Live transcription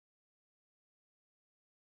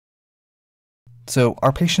So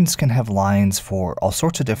our patients can have lines for all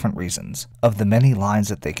sorts of different reasons. Of the many lines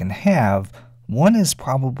that they can have, one is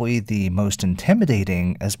probably the most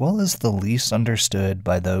intimidating as well as the least understood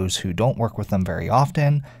by those who don't work with them very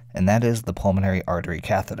often, and that is the pulmonary artery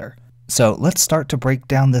catheter. So let's start to break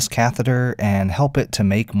down this catheter and help it to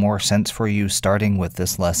make more sense for you, starting with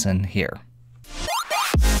this lesson here.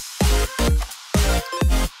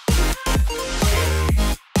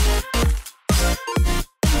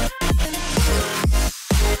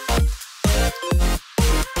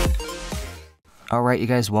 Alright you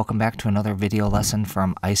guys, welcome back to another video lesson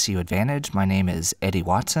from ICU Advantage. My name is Eddie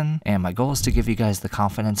Watson, and my goal is to give you guys the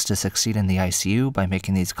confidence to succeed in the ICU by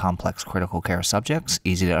making these complex critical care subjects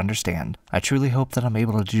easy to understand. I truly hope that I'm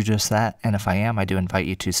able to do just that, and if I am, I do invite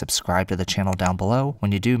you to subscribe to the channel down below.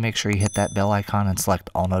 When you do, make sure you hit that bell icon and select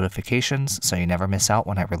all notifications so you never miss out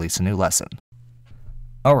when I release a new lesson.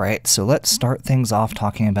 Alright, so let's start things off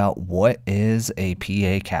talking about what is a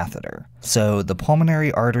PA catheter. So the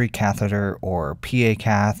pulmonary artery catheter, or PA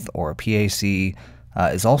cath, or PAC,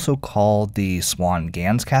 is also called the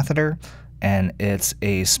Swan-Ganz catheter, and it's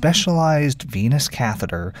a specialized venous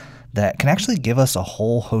catheter that can actually give us a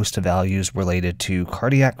whole host of values related to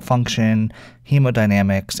cardiac function,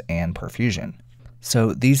 hemodynamics, and perfusion.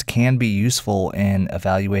 So these can be useful in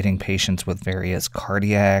evaluating patients with various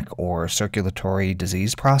cardiac or circulatory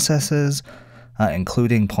disease processes,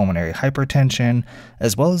 including pulmonary hypertension,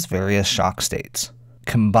 as well as various shock states.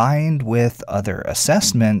 Combined with other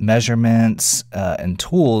assessment measurements and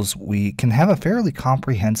tools, we can have a fairly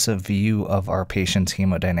comprehensive view of our patient's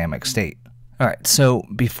hemodynamic state. Alright, so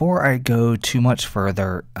before I go too much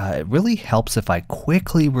further, it really helps if I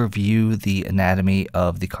quickly review the anatomy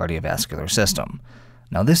of the cardiovascular system.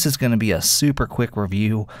 Now this is going to be a super quick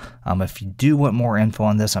review. If you do want more info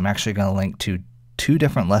on this, I'm actually going to link to 2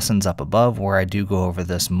 different lessons up above where I do go over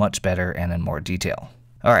this much better and in more detail.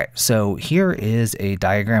 Alright, so here is a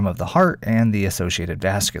diagram of the heart and the associated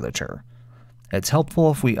vasculature. It's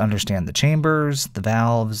helpful if we understand the chambers, the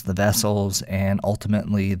valves, the vessels, and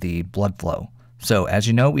ultimately the blood flow. So as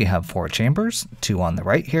you know, we have 4 chambers, 2 on the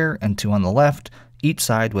right here and 2 on the left, each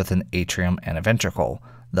side with an atrium and a ventricle.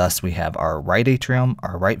 Thus we have our right atrium,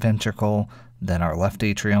 our right ventricle, then our left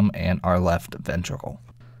atrium, and our left ventricle.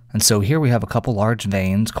 And so here we have a couple large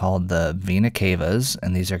veins called the vena cavas,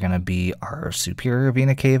 and these are going to be our superior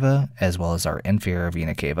vena cava as well as our inferior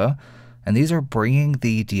vena cava. And these are bringing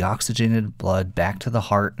the deoxygenated blood back to the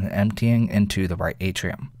heart and emptying into the right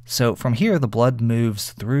atrium. So from here, the blood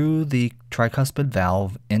moves through the tricuspid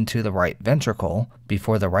valve into the right ventricle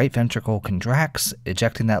before the right ventricle contracts,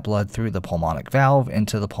 ejecting that blood through the pulmonic valve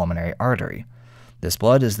into the pulmonary artery. This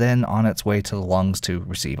blood is then on its way to the lungs to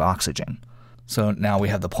receive oxygen. So now we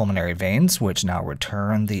have the pulmonary veins, which now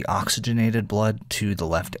return the oxygenated blood to the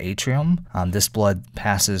left atrium. This blood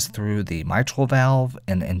passes through the mitral valve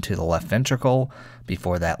and into the left ventricle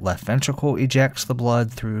before that left ventricle ejects the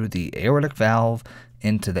blood through the aortic valve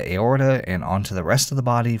into the aorta and onto the rest of the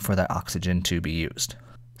body for that oxygen to be used.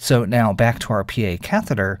 So now back to our PA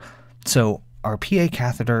catheter. So our PA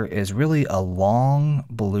catheter is really a long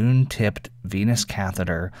balloon-tipped venous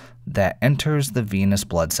catheter that enters the venous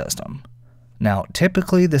blood system. Now,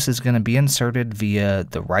 typically this is going to be inserted via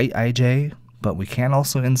the right IJ, but we can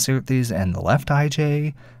also insert these in the left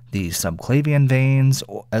IJ, the subclavian veins,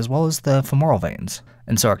 as well as the femoral veins.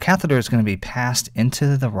 And so our catheter is going to be passed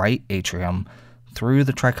into the right atrium through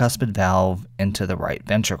the tricuspid valve into the right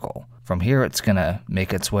ventricle. From here, it's going to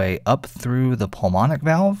make its way up through the pulmonic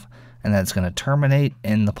valve, and then it's going to terminate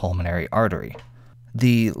in the pulmonary artery.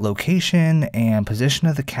 The location and position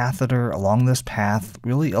of the catheter along this path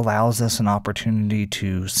really allows us an opportunity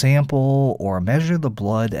to sample or measure the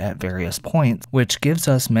blood at various points, which gives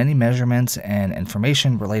us many measurements and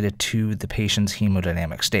information related to the patient's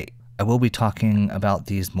hemodynamic state. I will be talking about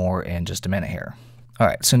these more in just a minute here.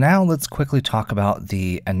 Alright, so now let's quickly talk about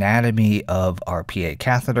the anatomy of our PA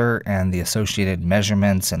catheter and the associated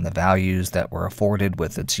measurements and the values that were afforded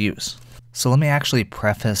with its use. So let me actually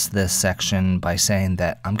preface this section by saying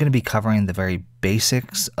that I'm going to be covering the very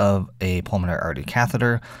basics of a pulmonary artery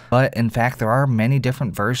catheter, but in fact there are many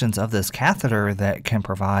different versions of this catheter that can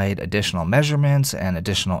provide additional measurements and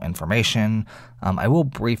additional information. I will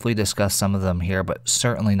briefly discuss some of them here, but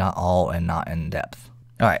certainly not all and not in depth.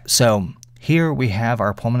 Alright, so here we have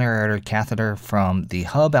our pulmonary artery catheter from the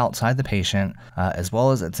hub outside the patient, as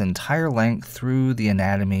well as its entire length through the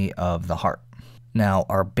anatomy of the heart. Now,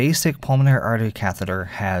 our basic pulmonary artery catheter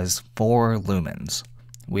has 4 lumens.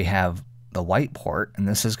 We have the white port, and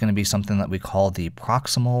this is going to be something that we call the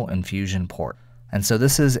proximal infusion port. And so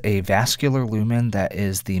this is a vascular lumen that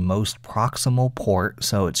is the most proximal port,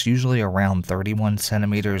 so it's usually around 31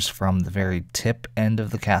 centimeters from the very tip end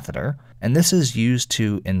of the catheter. And this is used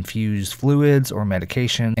to infuse fluids or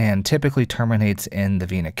medication and typically terminates in the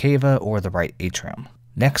vena cava or the right atrium.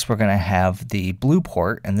 Next, we're going to have the blue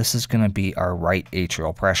port, and this is going to be our right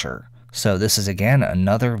atrial pressure. So this is again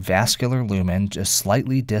another vascular lumen, just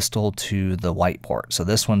slightly distal to the white port. So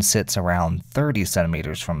this one sits around 30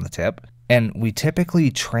 centimeters from the tip. And we typically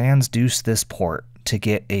transduce this port to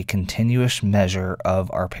get a continuous measure of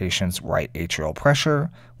our patient's right atrial pressure,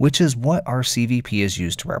 which is what our CVP is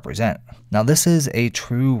used to represent. Now this is a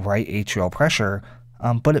true right atrial pressure,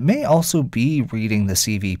 but it may also be reading the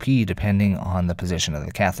CVP depending on the position of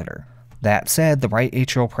the catheter. That said, the right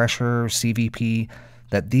atrial pressure, CVP,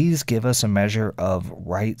 that these give us a measure of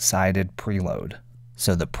right-sided preload.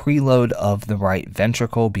 So the preload of the right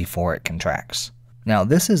ventricle before it contracts. Now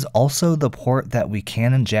this is also the port that we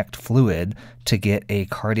can inject fluid to get a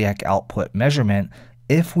cardiac output measurement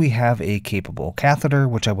if we have a capable catheter,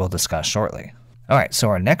 which I will discuss shortly. Alright, so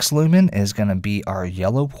our next lumen is going to be our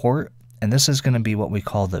yellow port, and this is going to be what we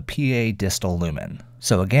call the PA distal lumen.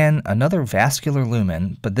 So again, another vascular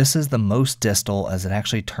lumen, but this is the most distal as it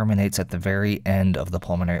actually terminates at the very end of the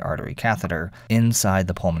pulmonary artery catheter inside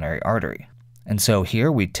the pulmonary artery. And so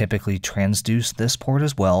here we typically transduce this port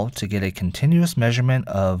as well to get a continuous measurement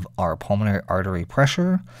of our pulmonary artery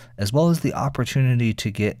pressure, as well as the opportunity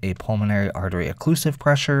to get a pulmonary artery occlusive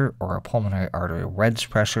pressure or a pulmonary artery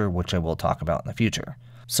wedge pressure, which I will talk about in the future.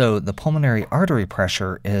 So the pulmonary artery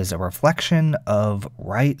pressure is a reflection of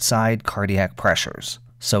right side cardiac pressures.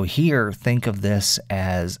 So here, think of this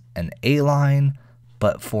as an A line,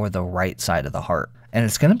 but for the right side of the heart. And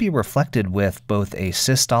it's going to be reflected with both a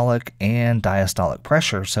systolic and diastolic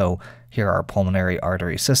pressure. So here are pulmonary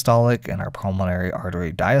artery systolic and our pulmonary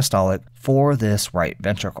artery diastolic for this right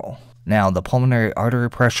ventricle. Now, the pulmonary artery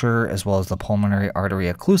pressure as well as the pulmonary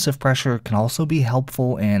artery occlusive pressure can also be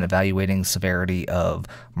helpful in evaluating severity of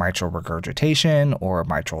mitral regurgitation or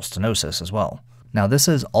mitral stenosis as well. Now, this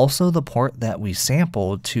is also the port that we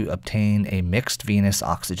sampled to obtain a mixed venous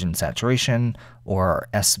oxygen saturation, or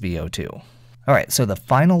SVO2. Alright, so the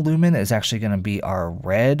final lumen is actually going to be our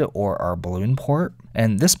red or our balloon port.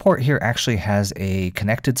 And this port here actually has a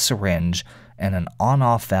connected syringe and an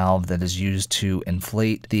on-off valve that is used to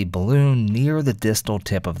inflate the balloon near the distal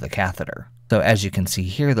tip of the catheter. So as you can see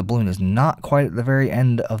here, the balloon is not quite at the very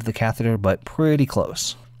end of the catheter, but pretty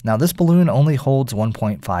close. Now this balloon only holds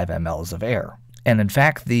 1.5 mLs of air. And in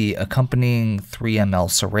fact, the accompanying 3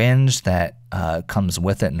 ml syringe that comes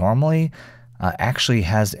with it normally actually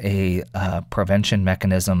has a prevention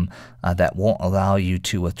mechanism that won't allow you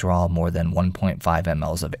to withdraw more than 1.5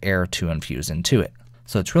 mLs of air to infuse into it.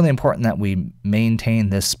 So it's really important that we maintain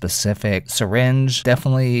this specific syringe.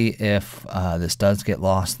 Definitely if this does get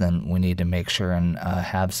lost, then we need to make sure and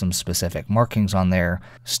have some specific markings on there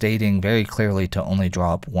stating very clearly to only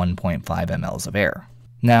draw up 1.5 mLs of air.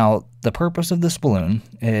 Now, the purpose of this balloon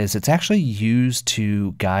is it's actually used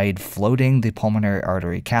to guide floating the pulmonary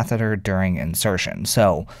artery catheter during insertion.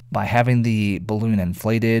 So by having the balloon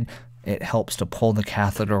inflated, it helps to pull the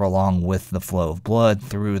catheter along with the flow of blood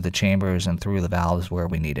through the chambers and through the valves where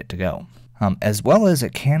we need it to go. As well as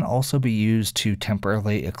it can also be used to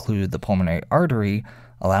temporarily occlude the pulmonary artery,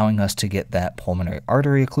 allowing us to get that pulmonary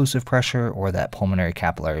artery occlusive pressure or that pulmonary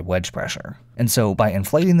capillary wedge pressure. And so by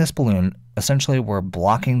inflating this balloon, essentially we're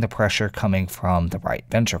blocking the pressure coming from the right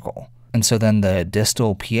ventricle. And so then the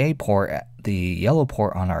distal PA port, the yellow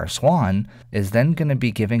port on our swan, is then going to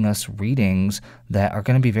be giving us readings that are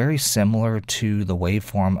going to be very similar to the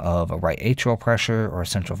waveform of a right atrial pressure or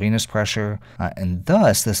central venous pressure. And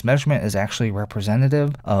thus, this measurement is actually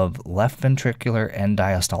representative of left ventricular end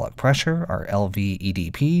diastolic pressure, or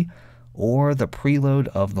LVEDP, or the preload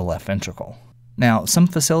of the left ventricle. Now, some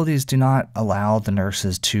facilities do not allow the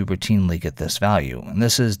nurses to routinely get this value, and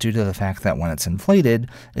this is due to the fact that when it's inflated,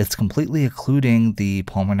 it's completely occluding the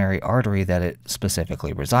pulmonary artery that it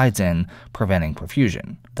specifically resides in, preventing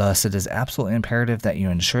perfusion. Thus, it is absolutely imperative that you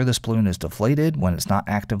ensure this balloon is deflated when it's not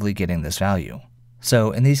actively getting this value.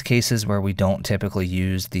 So in these cases where we don't typically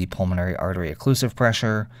use the pulmonary artery occlusive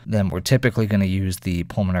pressure, then we're typically going to use the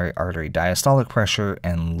pulmonary artery diastolic pressure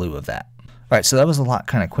in lieu of that. Alright, so that was a lot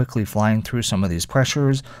kind of quickly flying through some of these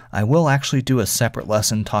pressures. I will actually do a separate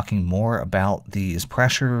lesson talking more about these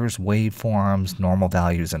pressures, waveforms, normal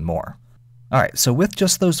values, and more. Alright, so with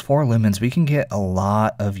just those 4 lumens, we can get a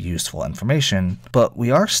lot of useful information, but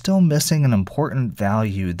we are still missing an important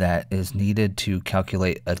value that is needed to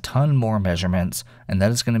calculate a ton more measurements, and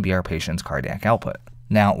that is going to be our patient's cardiac output.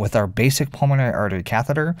 Now, with our basic pulmonary artery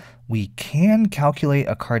catheter, we can calculate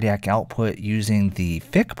a cardiac output using the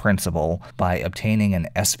Fick principle by obtaining an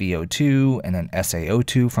SvO2 and an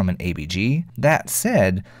SaO2 from an ABG. That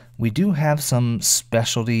said, we do have some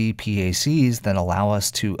specialty PACs that allow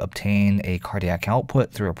us to obtain a cardiac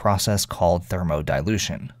output through a process called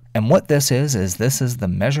thermodilution. And what this is the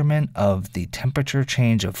measurement of the temperature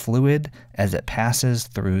change of fluid as it passes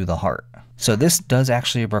through the heart. So this does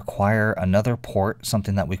actually require another port,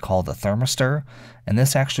 something that we call the thermistor, and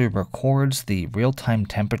this actually records the real-time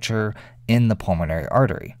temperature in the pulmonary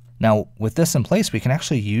artery. Now, with this in place, we can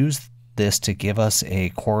actually use this to give us a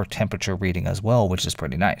core temperature reading as well, which is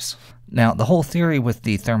pretty nice. Now, the whole theory with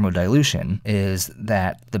the thermodilution is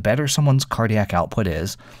that the better someone's cardiac output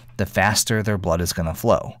is, the faster their blood is going to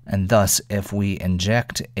flow. And thus, if we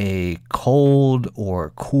inject a cold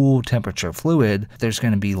or cool temperature fluid, there's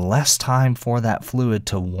going to be less time for that fluid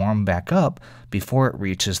to warm back up before it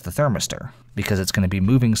reaches the thermistor, because it's going to be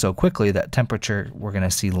moving so quickly that temperature, we're going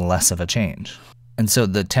to see less of a change. And so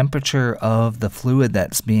the temperature of the fluid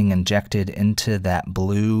that's being injected into that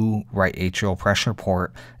blue right atrial pressure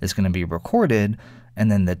port is going to be recorded,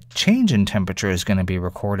 and then the change in temperature is going to be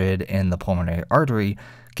recorded in the pulmonary artery,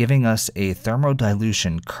 giving us a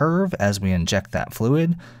thermodilution curve as we inject that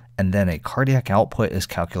fluid, and then a cardiac output is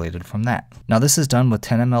calculated from that. Now, this is done with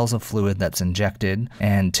 10 mL of fluid that's injected,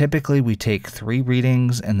 and typically we take 3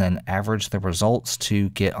 readings and then average the results to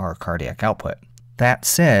get our cardiac output. That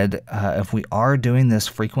said, if we are doing this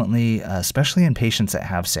frequently, especially in patients that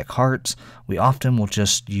have sick hearts, we often will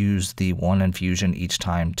just use the 1 infusion each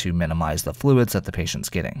time to minimize the fluids that the patient's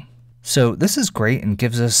getting. So this is great and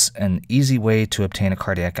gives us an easy way to obtain a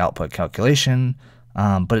cardiac output calculation,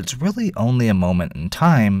 but it's really only a moment in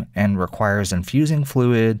time and requires infusing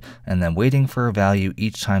fluid and then waiting for a value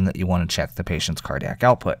each time that you want to check the patient's cardiac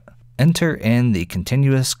output. Enter in the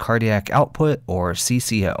continuous cardiac output, or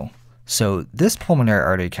CCO. So this pulmonary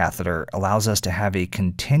artery catheter allows us to have a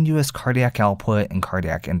continuous cardiac output and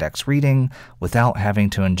cardiac index reading without having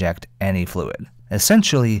to inject any fluid.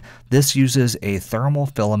 Essentially, this uses a thermal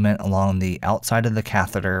filament along the outside of the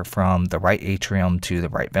catheter from the right atrium to the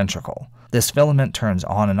right ventricle. This filament turns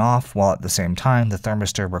on and off, while at the same time the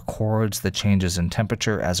thermistor records the changes in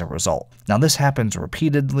temperature as a result. Now, this happens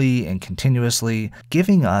repeatedly and continuously,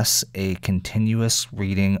 giving us a continuous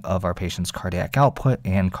reading of our patient's cardiac output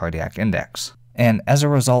and cardiac index. And as a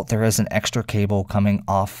result, there is an extra cable coming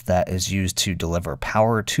off that is used to deliver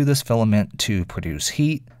power to this filament to produce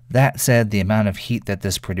heat. That said, the amount of heat that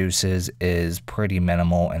this produces is pretty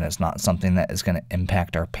minimal and is not something that is going to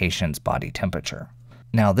impact our patient's body temperature.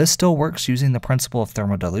 Now, this still works using the principle of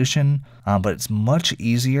thermodilution, but it's much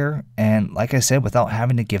easier, and like I said, without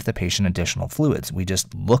having to give the patient additional fluids. We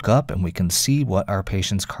just look up and we can see what our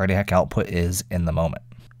patient's cardiac output is in the moment.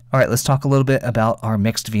 All right, let's talk a little bit about our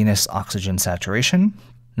mixed venous oxygen saturation.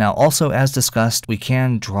 Now, also as discussed, we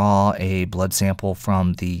can draw a blood sample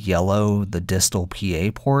from the distal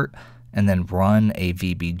PA port, and then run a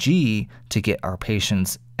VBG to get our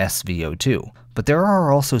patient's SvO2. But there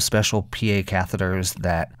are also special PA catheters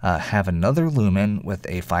that have another lumen with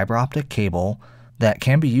a fiber optic cable that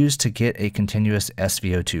can be used to get a continuous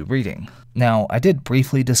SvO2 reading. Now, I did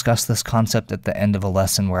briefly discuss this concept at the end of a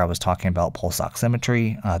lesson where I was talking about pulse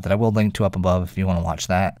oximetry that I will link to up above if you want to watch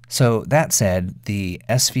that. So that said, the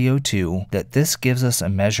SvO2, that this gives us a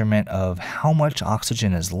measurement of how much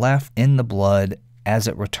oxygen is left in the blood as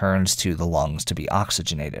it returns to the lungs to be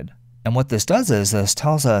oxygenated. And what this does is this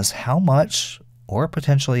tells us how much or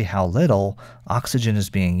potentially how little oxygen is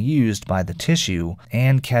being used by the tissue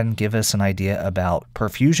and can give us an idea about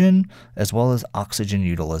perfusion as well as oxygen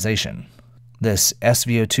utilization. This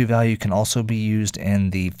SvO2 value can also be used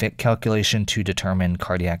in the Fick calculation to determine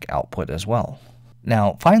cardiac output as well.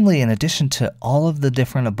 Now, finally, in addition to all of the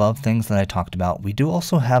different above things that I talked about, we do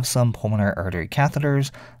also have some pulmonary artery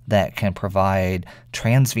catheters that can provide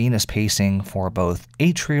transvenous pacing for both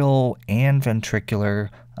atrial and ventricular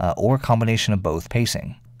or a combination of both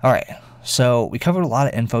pacing. All right, so we covered a lot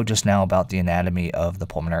of info just now about the anatomy of the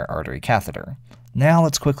pulmonary artery catheter. Now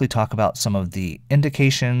let's quickly talk about some of the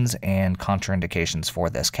indications and contraindications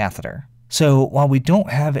for this catheter. So while we don't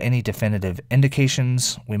have any definitive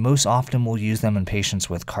indications, we most often will use them in patients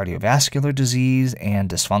with cardiovascular disease and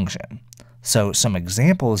dysfunction. So some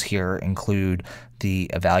examples here include the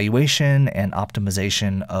evaluation and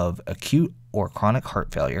optimization of acute or chronic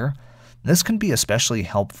heart failure. This can be especially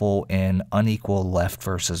helpful in unequal left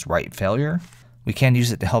versus right failure. We can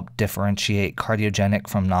use it to help differentiate cardiogenic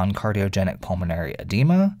from non-cardiogenic pulmonary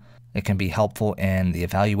edema. It can be helpful in the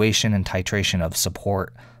evaluation and titration of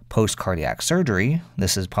support post-cardiac surgery.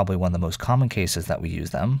 This is probably one of the most common cases that we use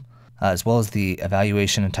them, as well as the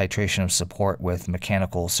evaluation and titration of support with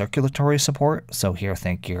mechanical circulatory support. So here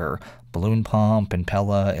think your balloon pump,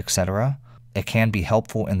 Impella, etc. It can be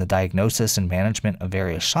helpful in the diagnosis and management of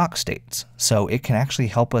various shock states. So it can actually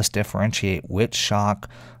help us differentiate which shock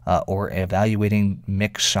or evaluating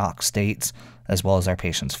mixed shock states, as well as our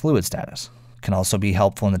patient's fluid status. It can also be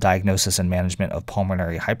helpful in the diagnosis and management of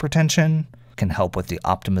pulmonary hypertension. Can help with the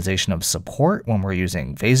optimization of support when we're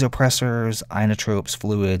using vasopressors, inotropes,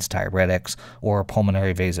 fluids, diuretics, or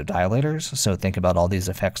pulmonary vasodilators. So think about all these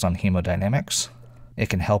effects on hemodynamics. It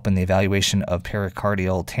can help in the evaluation of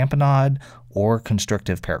pericardial tamponade or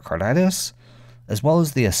constrictive pericarditis, as well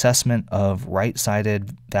as the assessment of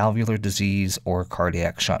right-sided valvular disease or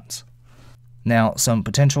cardiac shunts. Now, some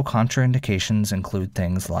potential contraindications include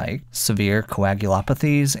things like severe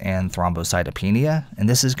coagulopathies and thrombocytopenia, and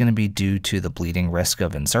this is going to be due to the bleeding risk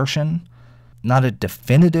of insertion. Not a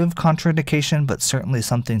definitive contraindication, but certainly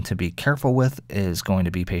something to be careful with is going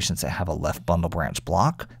to be patients that have a left bundle branch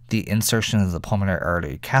block. The insertion of the pulmonary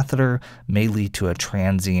artery catheter may lead to a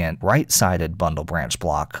transient right-sided bundle branch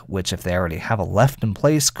block, which if they already have a left in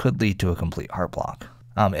place could lead to a complete heart block.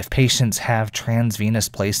 If patients have transvenous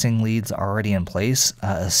placing leads already in place,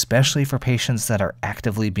 especially for patients that are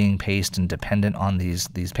actively being paced and dependent on these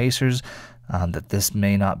pacers, that this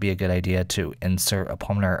may not be a good idea to insert a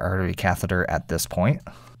pulmonary artery catheter at this point.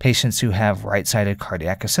 Patients who have right-sided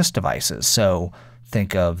cardiac assist devices, so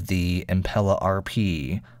think of the Impella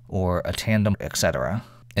RP or a tandem, etc.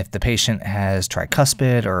 If the patient has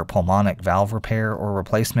tricuspid or pulmonic valve repair or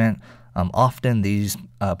replacement, often these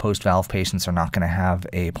post-valve patients are not going to have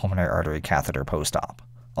a pulmonary artery catheter post-op.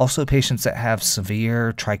 Also, patients that have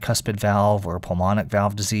severe tricuspid valve or pulmonic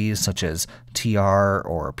valve disease, such as TR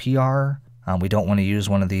or PR, we don't want to use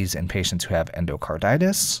one of these in patients who have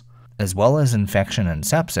endocarditis, as well as infection and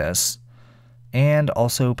sepsis, and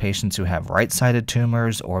also patients who have right-sided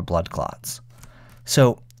tumors or blood clots.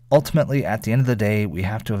 So ultimately, at the end of the day, we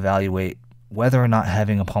have to evaluate whether or not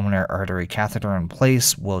having a pulmonary artery catheter in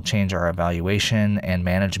place will change our evaluation and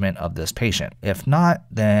management of this patient. If not,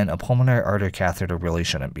 then a pulmonary artery catheter really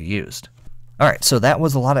shouldn't be used. Alright, so that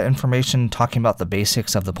was a lot of information talking about the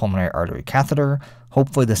basics of the pulmonary artery catheter.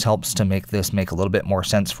 Hopefully this helps to make this make a little bit more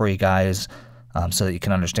sense for you guys, so that you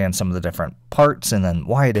can understand some of the different parts and then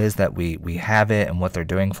why it is that we have it and what they're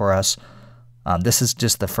doing for us. This is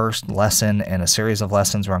just the first lesson in a series of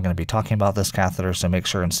lessons where I'm going to be talking about this catheter, so make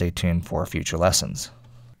sure and stay tuned for future lessons.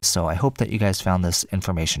 So I hope that you guys found this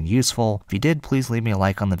information useful. If you did, please leave me a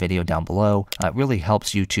like on the video down below. It really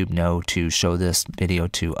helps YouTube know to show this video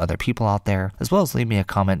to other people out there, as well as leave me a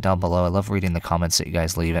comment down below. I love reading the comments that you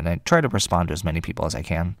guys leave, and I try to respond to as many people as I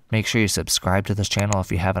can. Make sure you subscribe to this channel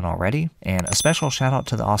if you haven't already, and a special shout out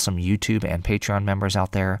to the awesome YouTube and Patreon members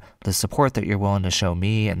out there. The support that you're willing to show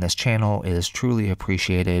me and this channel is truly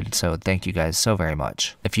appreciated, so thank you guys so very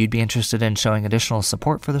much. If you'd be interested in showing additional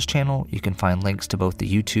support for this channel, you can find links to both the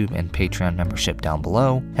YouTube and Patreon membership down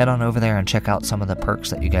below. Head on over there and check out some of the perks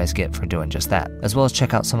that you guys get for doing just that, as well as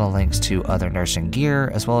check out some of the links to other nursing gear,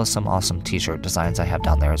 as well as some awesome t-shirt designs I have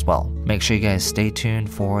down there as well. Make sure you guys stay tuned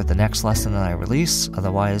for the next lesson that I release.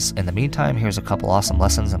 Otherwise, in the meantime, here's a couple awesome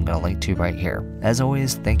lessons I'm going to link to right here. As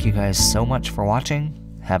always, thank you guys so much for watching.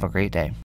 Have a great day.